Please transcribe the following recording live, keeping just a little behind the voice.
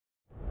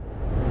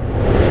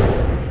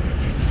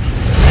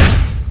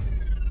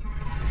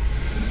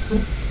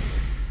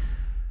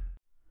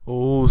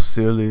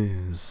silly,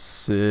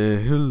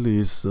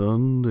 silly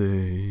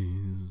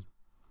Sundays.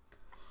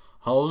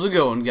 How's it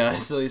going,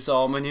 guys? Silly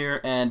Solomon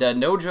here, and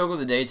no joke of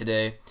the day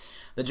today.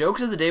 The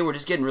jokes of the day were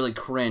just getting really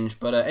cringe,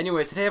 but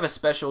anyways, today I have a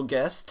special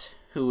guest.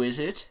 Who is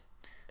it?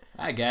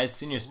 Hi guys,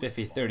 Senior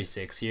Spiffy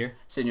 36 here.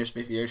 Senior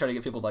Spiffy, you're trying to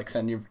get people to like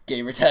send your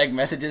gamer tag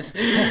messages.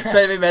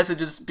 Send me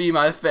messages, be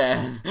my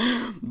fan.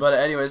 But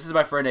anyways, this is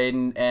my friend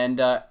Aiden, and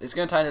it's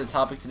gonna tie into the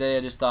topic today.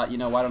 I just thought,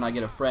 why don't I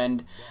get a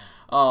friend?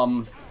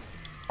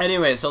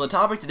 Anyway, so the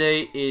topic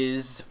today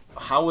is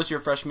how was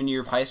your freshman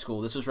year of high school?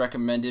 This was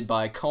recommended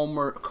by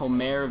Comer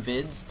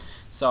Vids.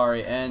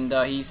 Sorry, and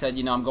he said,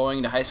 I'm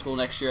going to high school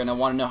next year, and I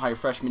want to know how your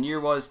freshman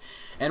year was.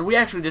 And we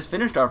actually just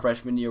finished our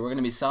freshman year. We're going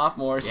to be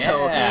sophomores,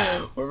 so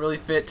we're really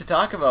fit to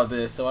talk about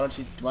this. So why don't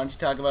you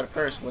talk about it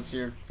first? What's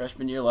your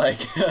freshman year like?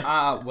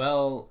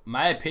 Well,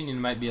 my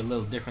opinion might be a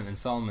little different than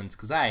Solomon's,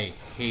 because I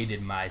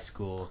hated my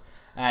school.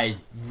 I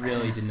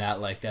really did not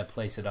like that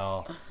place at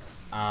all.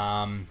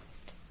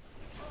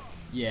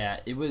 Yeah,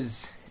 it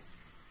was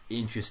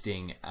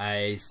interesting.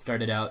 I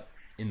started out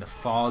in the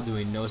fall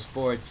doing no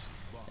sports.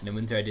 In the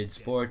winter I did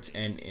sports,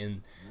 and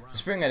in the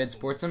spring I did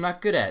sports I'm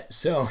not good at.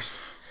 So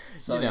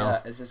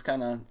yeah, it's just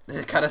kind of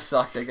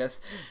sucked, I guess.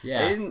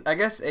 Yeah. I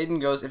guess Aiden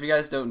goes. If you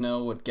guys don't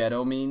know what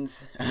ghetto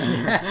means,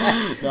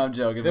 no, I'm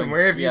joking. Then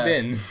where have you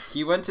been?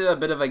 He went to a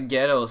bit of a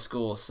ghetto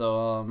school,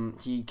 so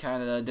he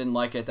kind of didn't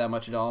like it that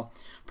much at all.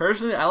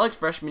 Personally, I liked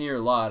freshman year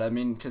a lot. I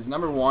mean, because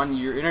number one,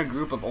 you're in a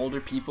group of older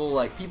people.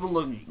 Like, people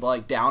look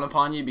like down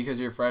upon you because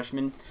you're a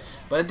freshman,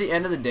 but at the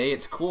end of the day,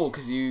 it's cool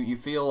because you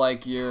feel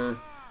like you're.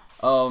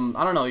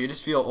 I don't know, you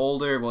just feel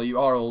older. Well, you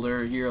are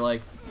older. You're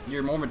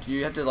more.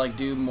 You have to like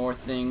do more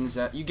things.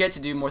 You get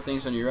to do more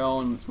things on your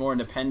own. It's more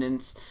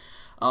independence.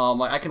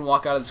 Like I can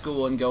walk out of the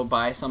school and go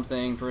buy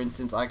something. For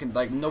instance, I can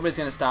nobody's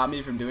gonna stop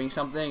me from doing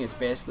something. It's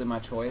basically my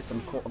choice.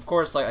 Of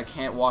course, like I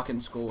can't walk in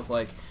school with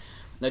like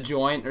a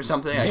joint or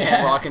something. I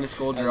can't walk into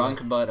school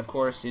drunk. But of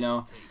course,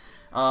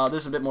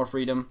 there's a bit more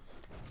freedom.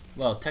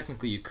 Well,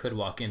 technically you could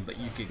walk in, but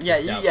you could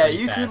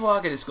you could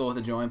walk into school with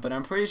a joint. But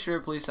I'm pretty sure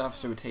a police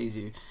officer would tase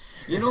you.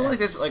 Like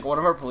there's like one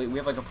of our we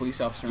have like a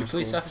police officer in school.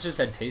 Police officers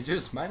had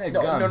tasers? Mine had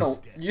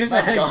guns. No. You just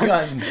have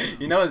guns.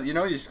 You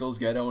know your school's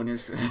ghetto when your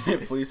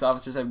police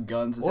officers have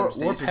guns or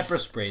pepper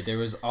spray. There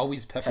was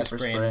always pepper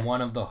spray in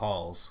one of the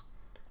halls.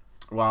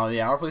 Wow,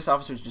 yeah, our police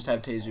officers just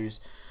have tasers.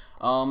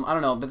 I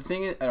don't know, but the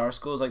thing at our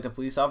school is like the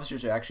police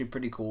officers are actually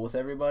pretty cool with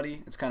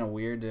everybody. It's kind of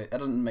weird. That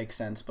doesn't make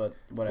sense, but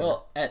whatever.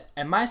 Well,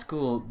 at my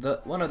school,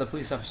 one of the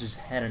police officers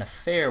had an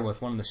affair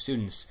with one of the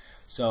students.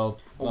 So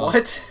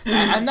what?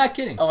 I'm not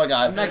kidding. Oh my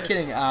god, I'm not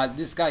kidding.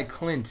 This guy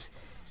Clint,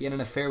 he had an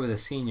affair with a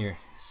senior.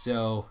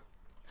 So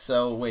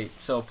wait,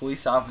 so a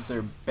police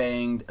officer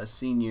banged a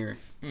senior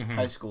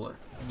high schooler?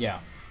 Yeah.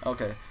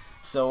 Okay.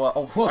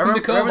 So welcome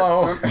to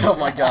Como. Oh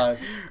my god,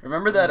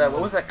 remember that?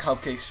 What was that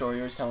cupcake story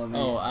you were telling me?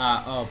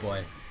 Oh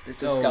boy, it's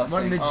disgusting.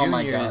 One of the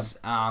juniors,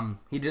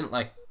 he didn't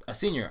like a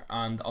senior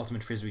on the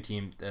ultimate frisbee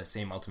team, the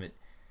same ultimate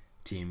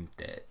team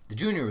that the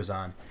junior was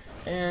on.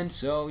 And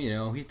so,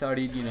 he thought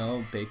he'd,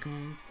 bake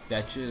them,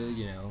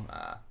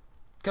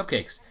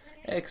 cupcakes.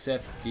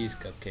 Except these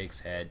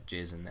cupcakes had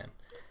jizz in them.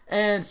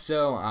 And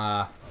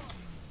so,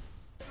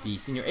 the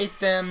senior ate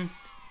them.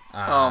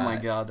 Oh my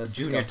god, that's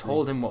junior disgusting.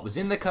 Told him what was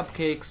in the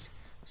cupcakes.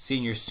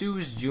 Senior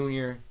sues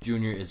junior.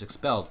 Junior is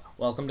expelled.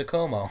 Welcome to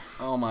Como.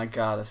 Oh my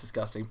god, that's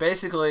disgusting.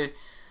 Basically,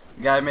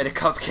 the guy made a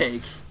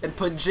cupcake and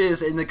put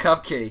jizz in the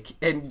cupcake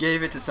and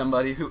gave it to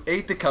somebody who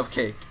ate the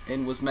cupcake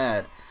and was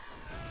mad.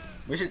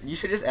 You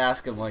should just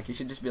ask him, like, you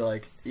should just be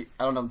like, I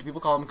don't know, do people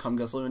call him cum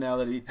guzzler now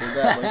that he did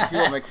that? Like, do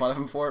people make fun of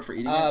him for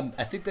eating it?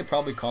 I think they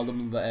probably called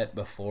him that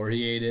before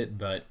he ate it,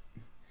 but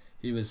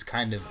he was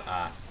kind of,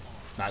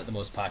 not the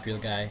most popular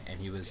guy, and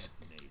he was...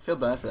 I feel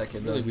bad for that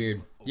kid, really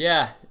weird.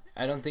 Yeah,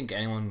 I don't think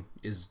anyone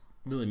is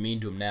really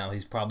mean to him now.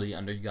 He's probably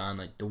undergone,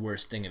 like, the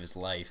worst thing of his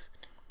life.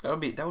 That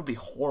would be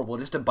horrible,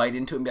 just to bite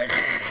into it and be like,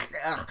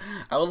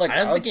 I would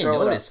think he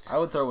noticed. I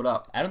would throw it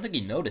up. I don't think he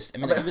noticed. I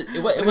mean,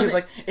 it was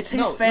like, it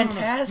tastes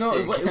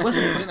fantastic. No, it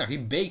wasn't put in there. He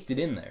baked it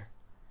in there.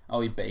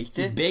 Oh, he baked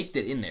it? He baked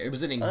it in there. It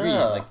was an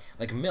ingredient,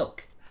 like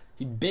milk.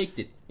 He baked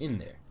it in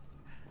there.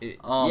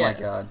 My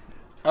god.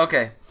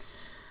 Okay.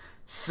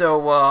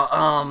 So,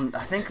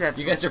 I think that's...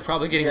 You guys are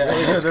probably getting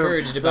really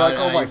discouraged about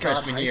your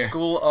freshman year. High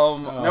school.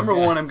 Number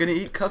one, I'm going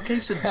to eat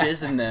cupcakes with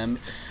jizz in them.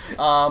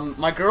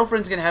 My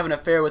girlfriend's going to have an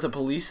affair with a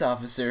police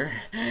officer.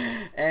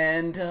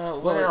 And,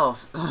 what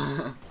else?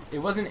 It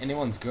wasn't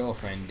anyone's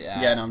girlfriend.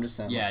 Yeah, no, I'm just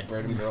saying. Yeah.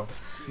 Random girl.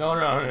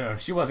 No.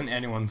 She wasn't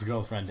anyone's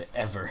girlfriend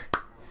ever.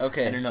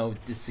 Okay. I don't know,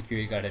 this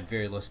security guard had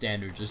very low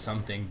standards or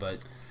something, but...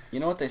 You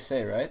know what they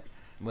say, right?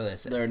 What do they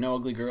say? There are no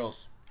ugly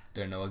girls.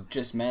 There are no...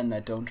 Just men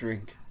that don't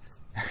drink.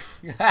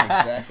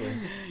 Exactly.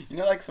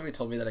 Like somebody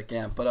told me that at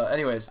camp. But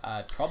anyways,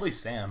 probably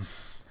Sam.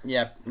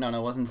 Yeah, no,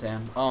 it wasn't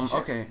Sam. Sure?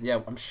 Okay, yeah,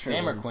 I'm sure.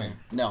 Sam or Quinn? Sam.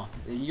 No,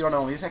 you don't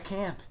know. He was at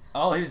camp.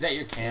 Oh, he was at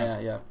your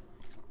camp. Yeah.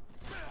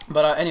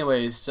 But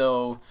anyways,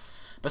 so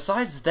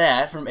besides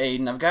that, from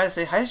Aiden, I've got to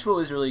say high school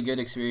is a really good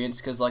experience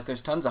because like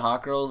there's tons of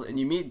hot girls and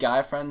you meet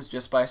guy friends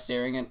just by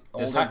staring at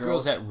older There's hot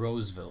girls. girls at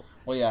Roseville.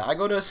 Well, yeah, I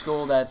go to a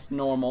school that's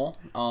normal.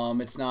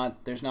 There's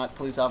not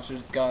police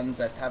officers with guns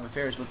that have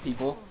affairs with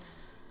people.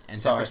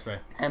 And pepper spray.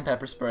 And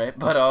pepper spray.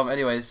 But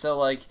anyways, so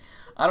like,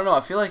 I don't know.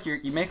 I feel like you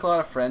make a lot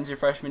of friends your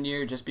freshman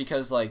year just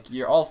because like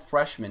you're all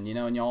freshmen, you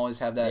know, and you always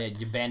have that. Yeah,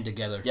 you band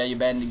together. Yeah, you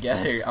band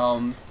together.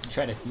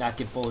 Try to not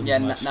get bullied. Yeah,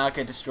 as much. not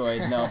get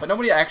destroyed. No, but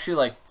nobody actually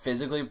like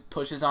physically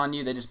pushes on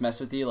you. They just mess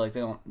with you. Like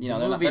they don't, you know,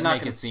 they're not make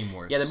gonna, it seem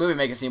worse. Yeah, the movie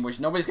make it seem worse.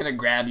 Nobody's gonna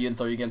grab you and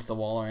throw you against the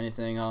wall or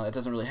anything. It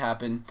doesn't really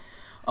happen.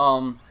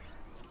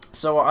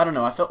 So, I don't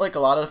know, I felt like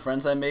a lot of the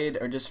friends I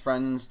made are just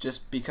friends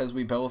just because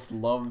we both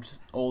loved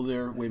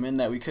older women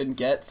that we couldn't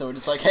get. So we're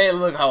just like, hey,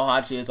 look how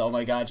hot she is. Oh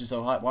my god, she's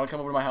so hot. Want to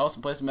come over to my house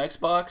and play some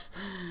Xbox?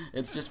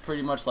 It's just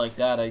pretty much like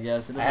that, I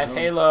guess. I have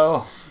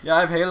Halo. Yeah, I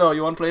have Halo.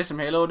 You want to play some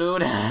Halo,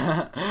 dude?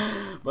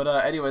 But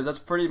anyways, that's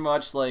pretty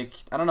much like,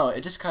 I don't know,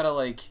 it just kind of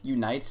like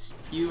unites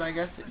you, I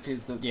guess,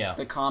 because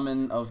the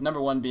common of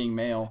number one being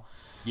male.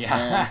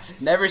 Yeah.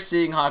 And never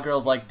seeing hot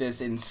girls like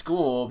this in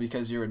school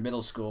because you're in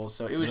middle school,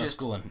 so it was middle just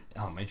school and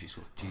elementary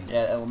school. Jeez.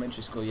 Yeah,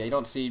 elementary school. Yeah, you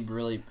don't see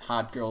really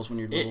hot girls when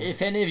you're little.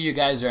 If any of you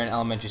guys are in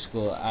elementary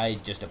school, I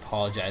just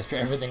apologize for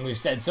everything we've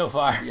said so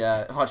far.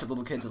 Yeah, watch the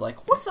little kids are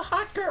like, "What's a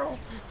hot girl?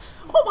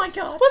 Oh my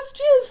god, What's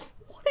jizz?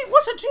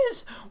 what's a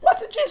jizz?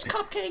 What's a jizz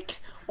cupcake?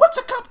 What's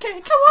a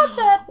cupcake? I want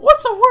that.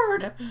 What's a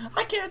word?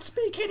 I can't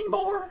speak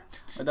anymore."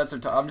 That's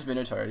I'm just being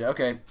retarded.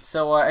 Okay,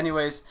 so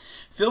anyways,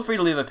 feel free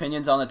to leave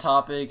opinions on the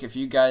topic. If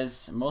you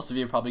guys, most of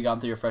you have probably gone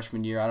through your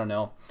freshman year, I don't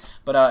know.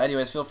 But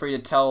anyways, feel free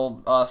to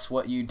tell us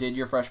what you did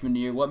your freshman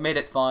year, what made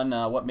it fun,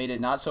 what made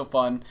it not so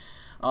fun.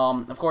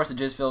 Of course, the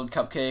jizz-filled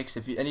cupcakes.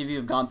 If any of you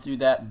have gone through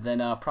that, then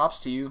props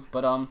to you.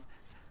 But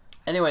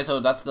anyway, so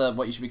that's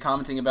what you should be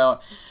commenting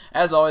about.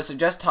 As always,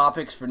 suggest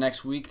topics for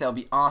next week. That would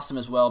be awesome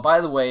as well.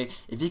 By the way,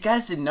 if you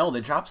guys didn't know,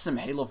 they dropped some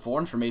Halo 4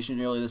 information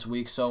earlier this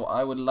week, so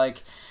I would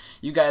like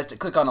you guys to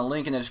click on a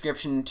link in the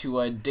description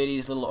to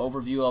Ditty's little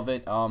overview of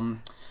it.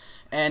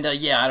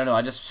 Yeah, I don't know.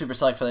 I'm just super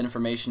psyched for that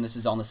information. This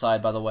is on the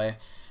side, by the way.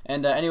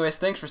 And anyways,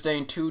 thanks for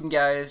staying tuned,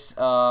 guys.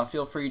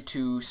 Feel free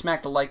to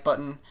smack the like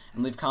button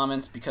and leave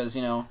comments because,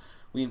 you know,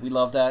 we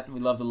love that.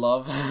 We love the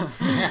love.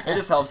 It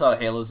just helps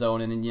out Halo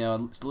Zone and you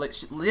know,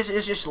 it's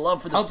just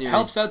love for the series.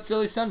 Helps out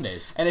Silly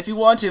Sundays. And if you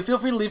want to, feel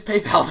free to leave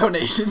PayPal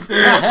donations.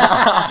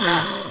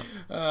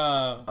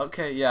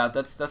 Okay, yeah,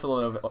 that's a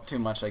little bit too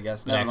much, I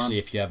guess. But actually,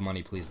 if you have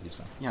money, please leave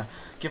some. Yeah,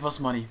 give us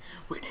money.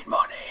 We need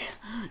money.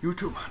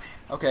 YouTube money.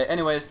 Okay,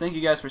 anyways, thank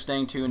you guys for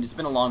staying tuned. It's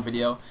been a long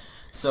video.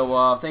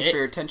 So, thanks for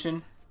your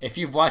attention. If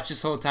you've watched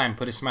this whole time,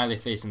 put a smiley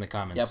face in the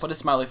comments. Yeah, put a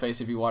smiley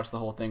face if you watched the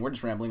whole thing. We're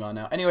just rambling on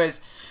now.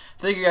 Anyways,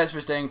 thank you guys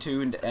for staying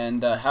tuned,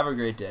 and have a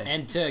great day.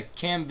 And to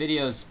Cam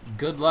Videos,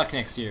 good luck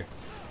next year.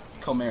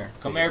 Comer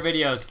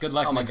Videos, good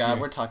luck next year. Oh my god,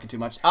 we're talking too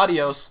much.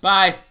 Adios.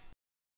 Bye.